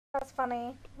That's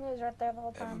funny. He was right there the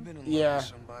whole Ever time. been in love with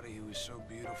somebody who was so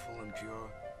beautiful and pure,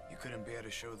 you couldn't bear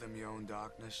to show them your own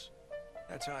darkness?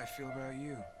 That's how I feel about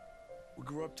you. We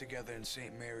grew up together in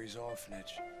St. Mary's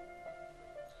Orphanage.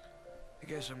 I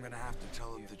guess I'm gonna have to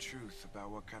tell you the truth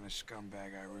about what kind of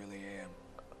scumbag I really am.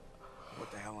 What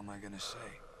the hell am I gonna say?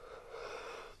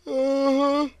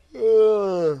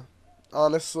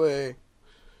 Honestly,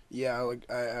 yeah,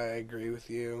 like I agree with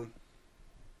you.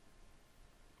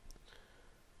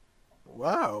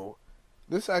 Wow,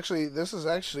 this is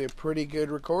actually a pretty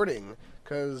good recording,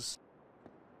 cause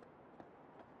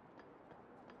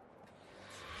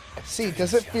see,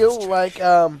 does it feel like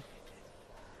Not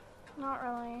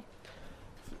really.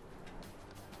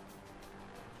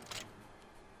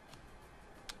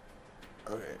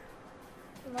 okay.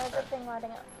 Another thing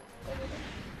lighting up.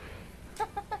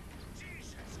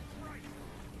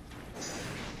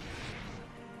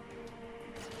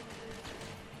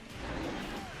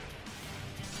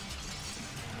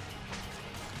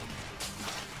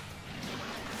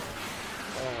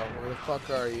 Oh, where the fuck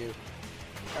are you?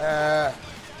 There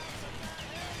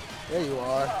you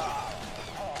are.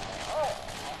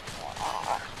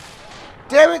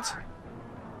 Damn it!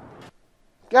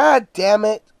 God damn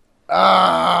it!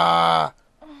 Ah!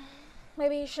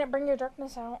 Maybe you shouldn't bring your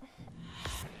darkness out.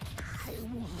 I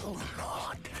will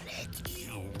not let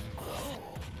you go.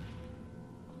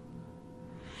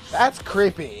 That's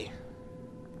creepy.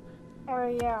 Oh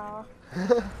yeah.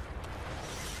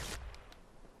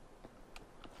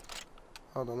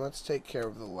 Hold on, let's take care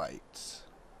of the lights.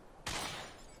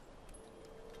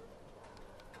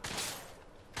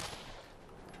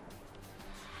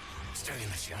 Stay in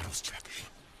the shadows, Chuck.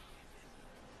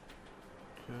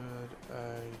 Good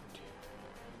idea.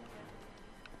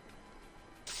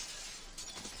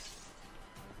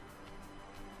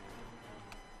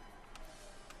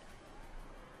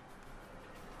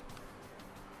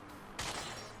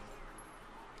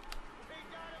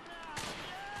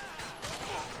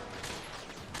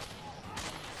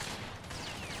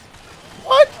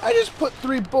 What? I just put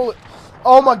 3 bullets.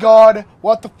 Oh my god.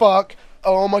 What the fuck?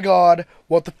 Oh my god.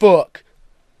 What the fuck?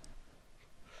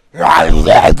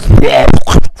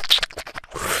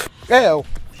 Ew.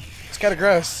 It's kind of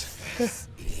gross.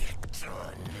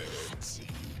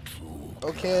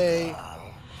 Okay.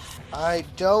 I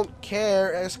don't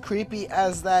care, as creepy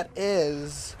as that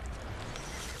is.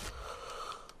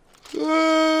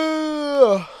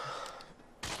 Ugh.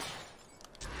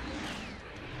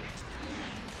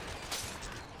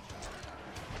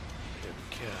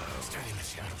 Stay in the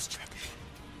shadows, Chuck.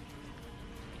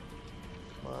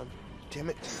 Come on. Damn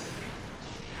it.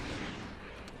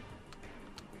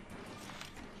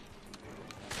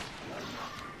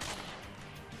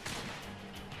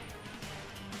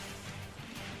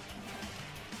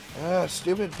 Ah,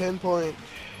 stupid pinpoint.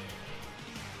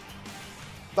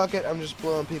 Fuck it, I'm just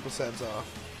blowing people's heads off.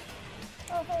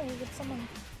 Oh hey, you get someone.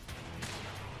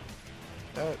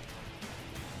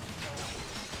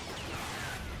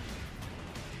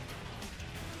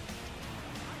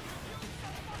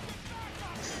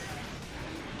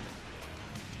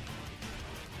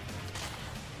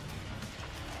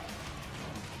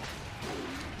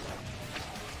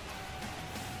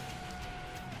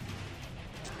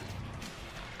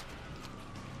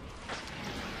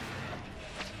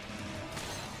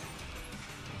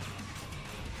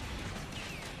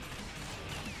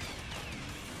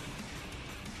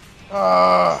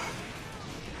 Ah.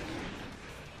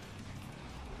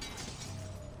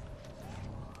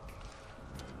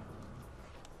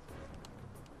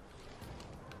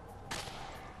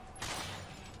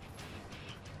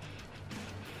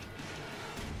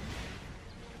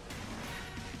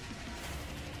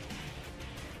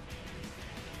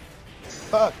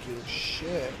 Fuck your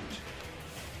shit.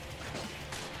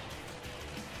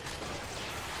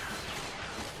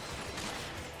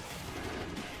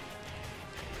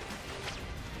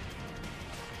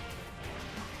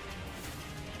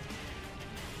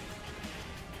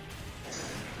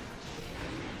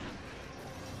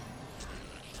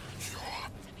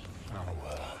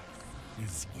 Power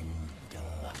is in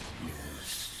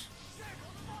darkness.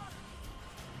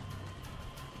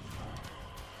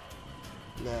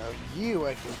 Now you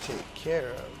I can take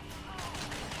care of.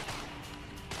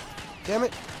 Damn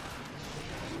it.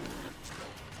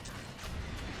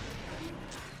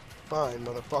 Fine,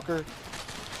 motherfucker.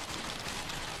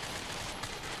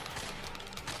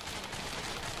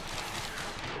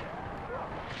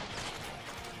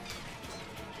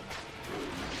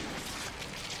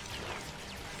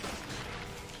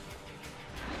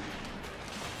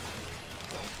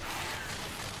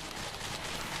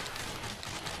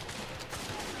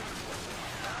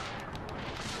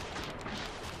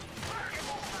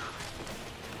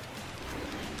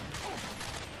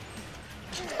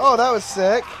 Oh, that was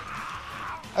sick.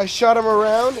 I shot him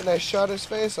around and I shot his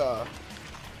face off.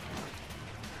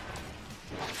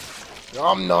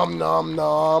 Nom nom nom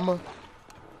nom.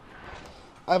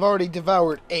 I've already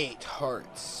devoured 8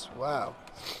 hearts. Wow.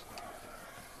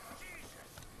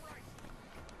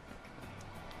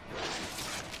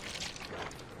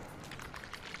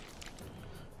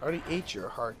 I already ate your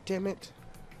heart, damn it.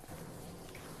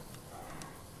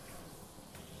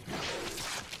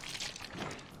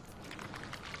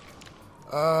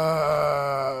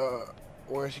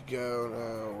 Where'd he go?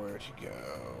 No, where'd he go?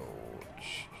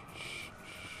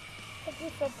 I think he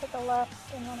said to the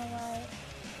left and then a right.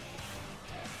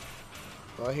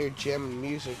 Well, I hear jamming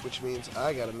music, which means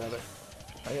I got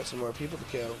some more people to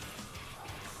kill.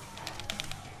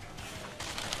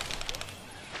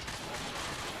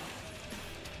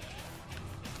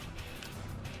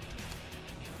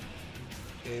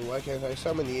 Okay, why can't I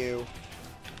summon you?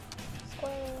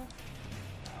 Square.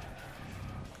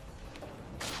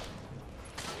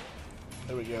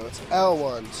 There we go, it's L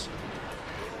ones.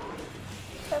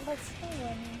 That was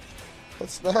swinging.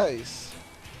 That's nice.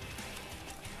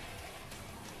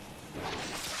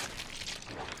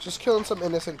 Just killing some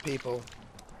innocent people.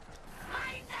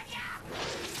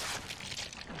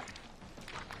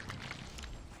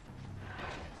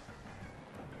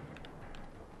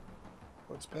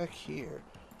 What's back here?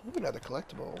 Ooh, another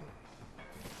collectible.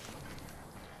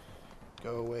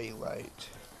 Go away, light.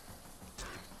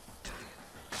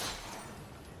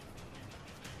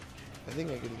 I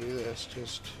think I can do this,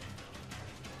 just...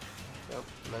 Nope,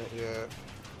 not yet.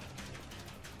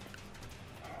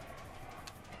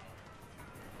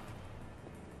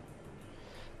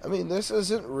 I mean, this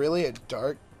isn't really a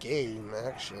dark game,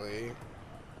 actually.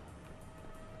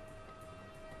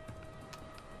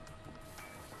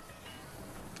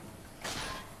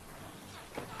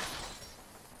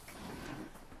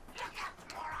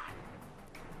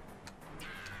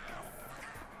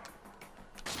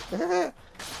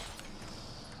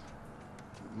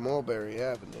 Mulberry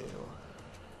Avenue.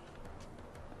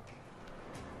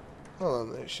 Hold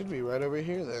on, it should be right over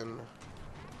here then.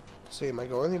 Let's see, am I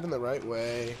going even the right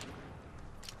way?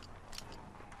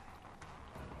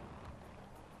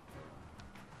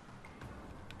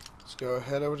 Let's go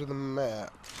head over to the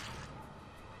map.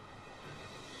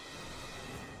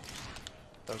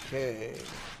 Okay.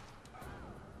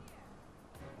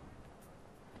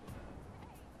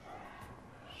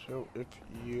 So if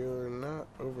you're not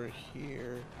over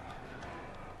here...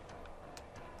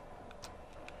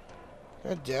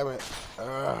 God damn it.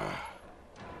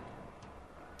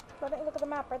 Look at the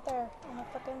map right there on the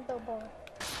fucking billboard.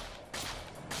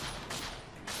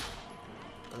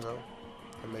 Oh,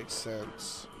 that makes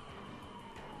sense.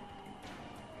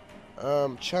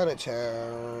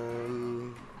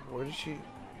 Chinatown. Where did she...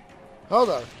 Hold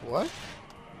on, what?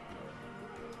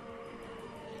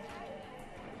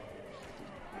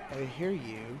 I hear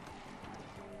you.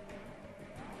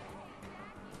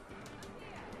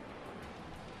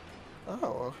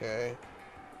 Oh, okay.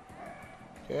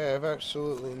 Okay, I have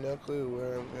absolutely no clue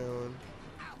where I'm going.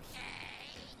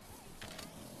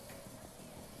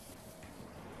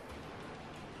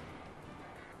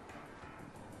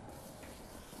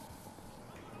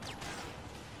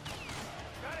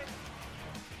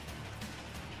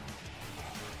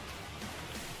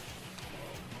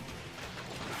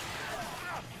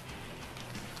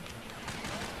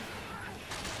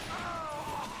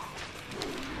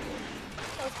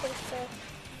 That was pretty sick.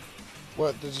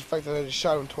 What, the fact that I just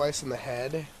shot him twice in the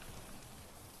head?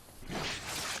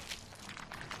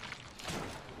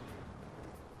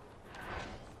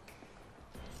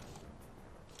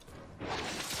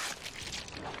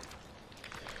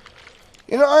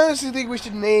 You know, I honestly think we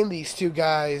should name these two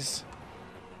guys.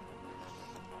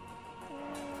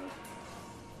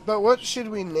 But what should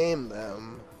we name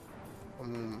them?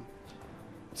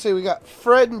 Let's see, we got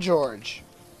Fred and George.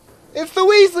 It's the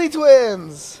Weasley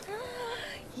twins!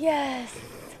 Yes!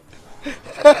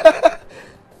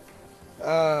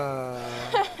 I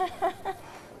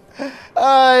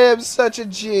am such a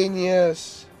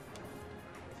genius.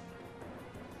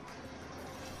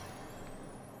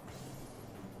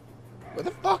 Where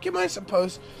the fuck am I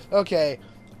supposed... Okay,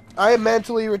 I am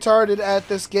mentally retarded at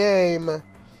this game.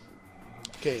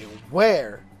 Okay,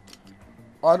 where?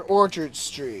 On Orchard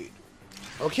Street.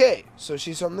 Okay, so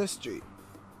she's on this street.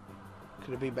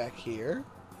 Could it be back here?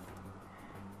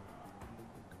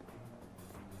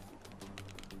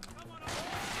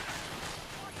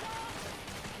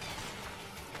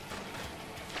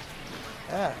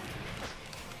 Ah.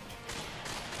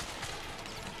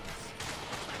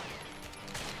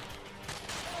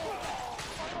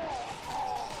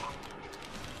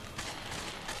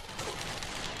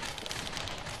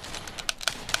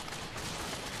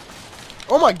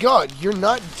 Oh my god, you're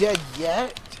not dead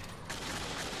yet?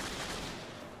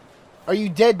 Are you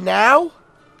dead now?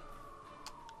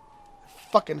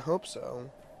 Fucking hope so.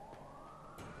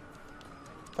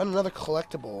 Found another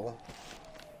collectible.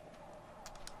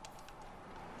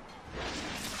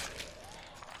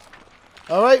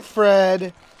 Alright,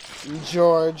 Fred and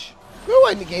George. Ooh,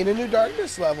 I gained a new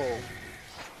darkness level.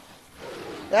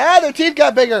 Ah, their teeth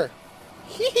got bigger.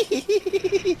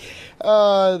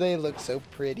 Oh, they look so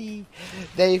pretty.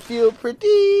 They feel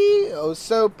pretty. Oh,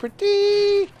 so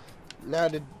pretty. Now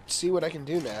to see what I can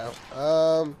do now.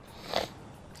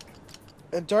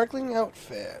 A darkling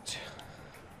outfit.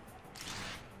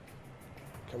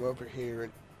 Come over here.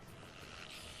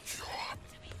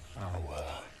 Power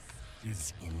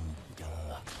is in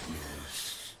darkness.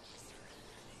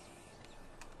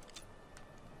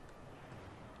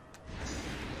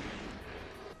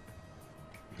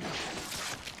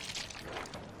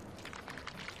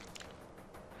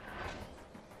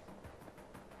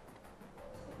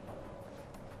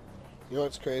 You know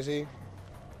what's crazy?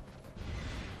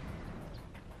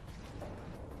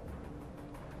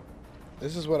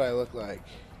 This is what I look like.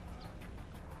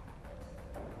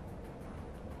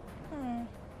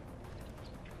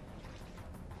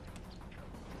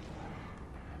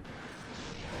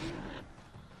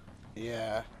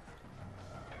 Yeah.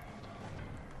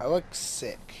 I look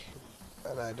sick.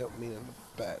 And I don't mean in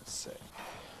a bad sick.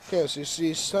 Okay, so you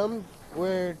see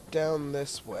somewhere down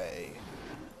this way.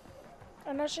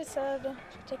 I know she said to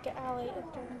take an alley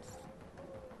entrance.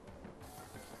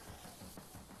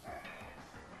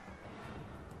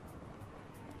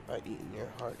 Not eaten your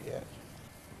heart yet.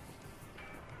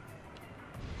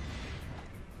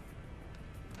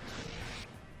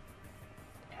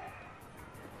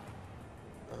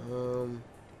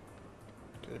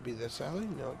 Could it be this alley?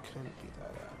 No, it couldn't be that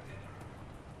alley.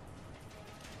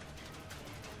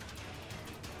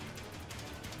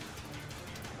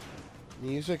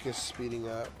 Music is speeding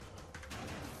up.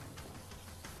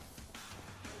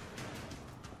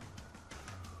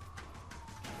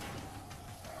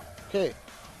 Okay,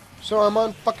 so I'm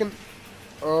on fucking...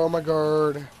 Oh my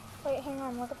god. Wait, hang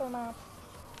on, look at the map.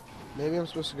 Maybe I'm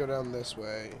supposed to go down this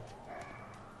way.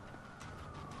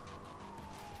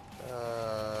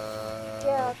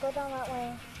 Yeah, go down that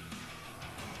way.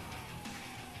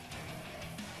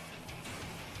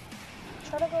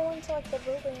 Try to go into like the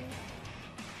building.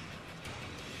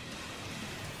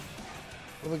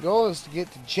 Well, the goal is to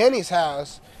get to Jenny's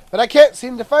house, but I can't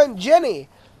seem to find Jenny.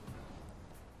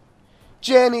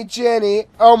 Jenny.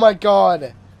 Oh my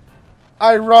god.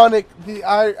 Ironic, the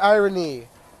irony.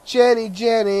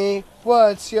 Jenny,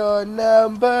 what's your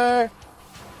number?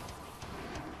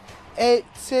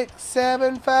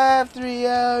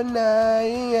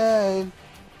 8675309.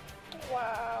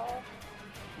 Wow.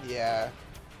 Yeah.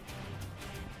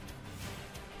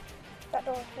 That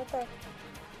door, right there.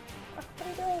 Oh, what are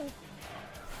you doing?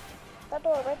 That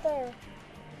door, right there.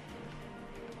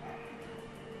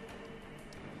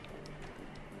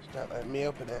 It's not letting me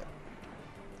open it.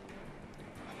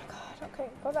 Oh my god, okay,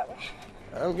 go that way.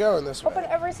 I'm going this way. Open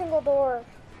every single door.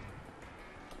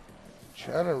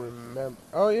 Trying to remember.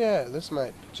 Oh yeah, this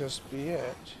might just be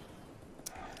it.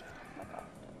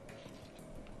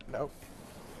 Nope.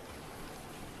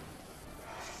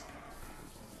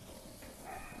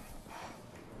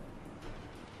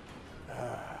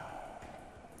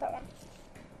 That one.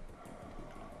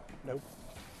 Nope.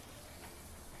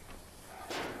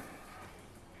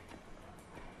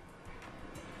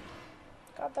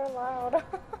 God, they're loud.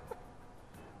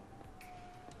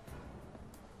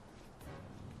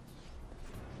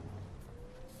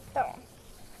 That one.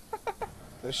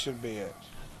 This should be it.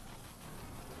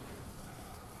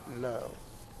 No.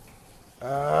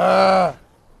 Ah!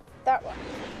 That one.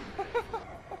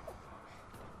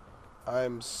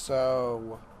 I'm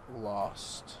so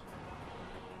lost.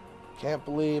 Can't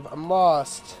believe I'm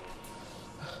lost.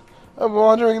 I'm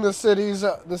wandering the city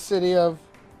of.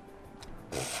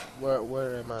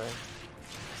 Where am I?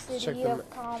 Check City the of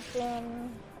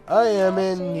Compton. I am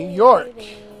in New York.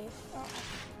 Oh,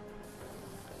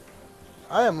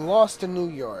 I am lost in New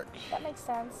York. that makes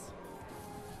sense.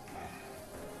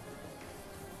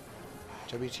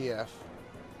 WTF.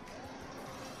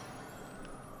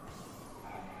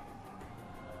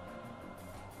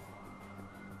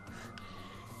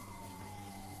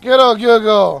 Good old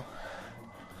Google.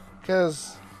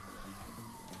 Cause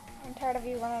I'm tired of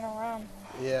you running around.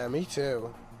 yeah, me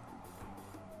too.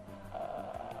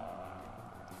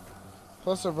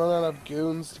 Plus I've run out of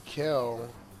goons to kill.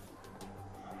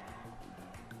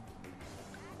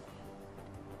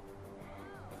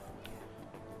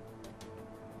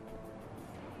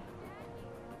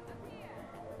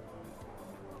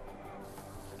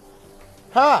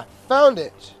 Ha! Found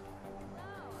it.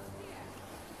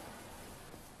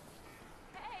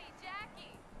 Hey,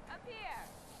 Jackie, up here.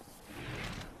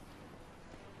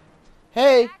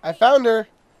 Hey, I found her.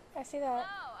 I see that.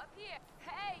 Hello, up here.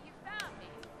 Hey, you found me.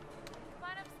 Come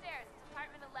on upstairs. It's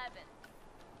apartment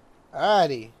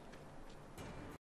 11. Alrighty.